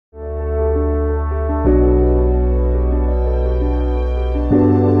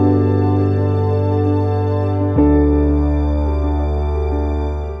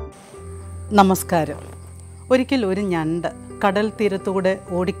നമസ്കാരം. ഒരിക്കൽ ഒരു ഞണ്ട് കടൽ തീരത്തൂടെ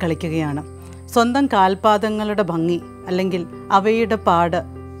ഓടിക്കളിക്കുകയാണ്. സ്വന്തം കാൽപാദങ്ങളുടെ ഭംഗി അല്ലെങ്കിൽ അവയുടെ പാട്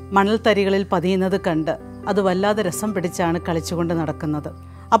മണൽത്തരികളിൽ പതിയുന്നത് കണ്ട് അത് വല്ലാതെ രസം പിടിച്ചാണ് കളിച്ചുകൊണ്ട് നടക്കുന്നത്.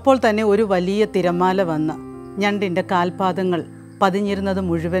 അപ്പോൾ തന്നെ ഒരു വലിയ തിരമാല വന്ന് ഞണ്ടിൻ്റെ കാൽപാദങ്ങൾ പതിഞ്ഞിരുന്നത്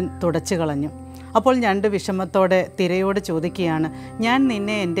മുഴുവൻ തുടച്ചു കളഞ്ഞു. അപ്പോൾ ഞണ്ട് വിഷമത്തോടെ തിരയോട് ചോദിക്കുകയാണ്, ഞാൻ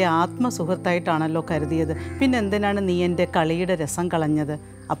നിന്നെ എൻ്റെ ആത്മസുഹൃത്തായിട്ടാണല്ലോ കരുതിയത്, പിന്നെ എന്തിനാണ് നീ എൻ്റെ കളിയുടെ രസം കളഞ്ഞത്?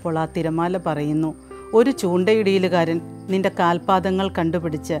 അപ്പോൾ ആ തിരമാല പറയുന്നു, ഒരു ചൂണ്ടയിടീലുകാരൻ നിൻ്റെ കാൽപാദങ്ങൾ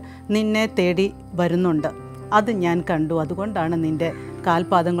കണ്ടുപിടിച്ച് നിന്നെ തേടി വരുന്നുണ്ട്. അത് ഞാൻ കണ്ടു, അതുകൊണ്ടാണ് നിൻ്റെ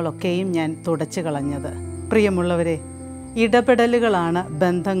കാൽപാദങ്ങളൊക്കെയും ഞാൻ തുടച്ചു കളഞ്ഞത്. പ്രിയമുള്ളവരെ, ഇടപെടലുകളാണ്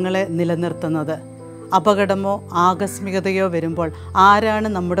ബന്ധങ്ങളെ നിലനിർത്തുന്നത്. അപകടമോ ആകസ്മികതയോ വരുമ്പോൾ ആരാണ്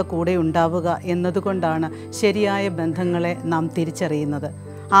നമ്മുടെ കൂടെ ഉണ്ടാവുക എന്നതുകൊണ്ടാണ് ശരിയായ ബന്ധങ്ങളെ നാം തിരിച്ചറിയുന്നത്.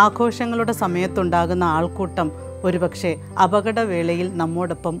 ആഘോഷങ്ങളുടെ സമയത്തുണ്ടാകുന്ന ആൾക്കൂട്ടം ഒരുപക്ഷെ അപകടവേളയിൽ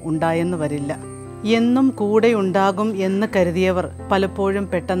നമ്മോടൊപ്പം ഉണ്ടായെന്ന് വരില്ല. എന്നും കൂടെ ഉണ്ടാകും എന്ന് കരുതിയവർ പലപ്പോഴും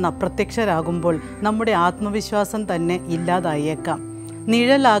പെട്ടെന്ന് അപ്രത്യക്ഷരാകുമ്പോൾ നമ്മുടെ ആത്മവിശ്വാസം തന്നെ ഇല്ലാതായേക്കാം.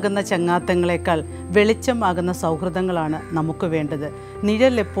 നിഴലാകുന്ന ചങ്ങാത്തങ്ങളെക്കാൾ വെളിച്ചമാകുന്ന സൗഹൃദങ്ങളാണ് നമുക്ക് വേണ്ടത്.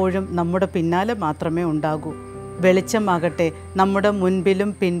 നിഴൽ എപ്പോഴും നമ്മുടെ പിന്നാലെ മാത്രമേ ഉണ്ടാകൂ. വെളിച്ചമാകട്ടെ നമ്മുടെ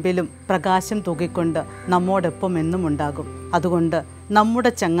മുൻപിലും പിൻപിലും പ്രകാശം തൂകിക്കൊണ്ട് നമ്മോടൊപ്പം എന്നും ഉണ്ടാകും. അതുകൊണ്ട്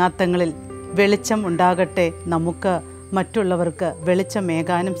നമ്മുടെ ചങ്ങാത്തങ്ങളിൽ വെളിച്ചം ഉണ്ടാകട്ടെ. നമുക്ക് മറ്റുള്ളവർക്ക്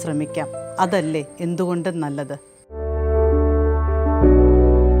വെളിച്ചമേകാനും ശ്രമിക്കാം. അതല്ലേ എന്തുകൊണ്ടും നല്ലത്.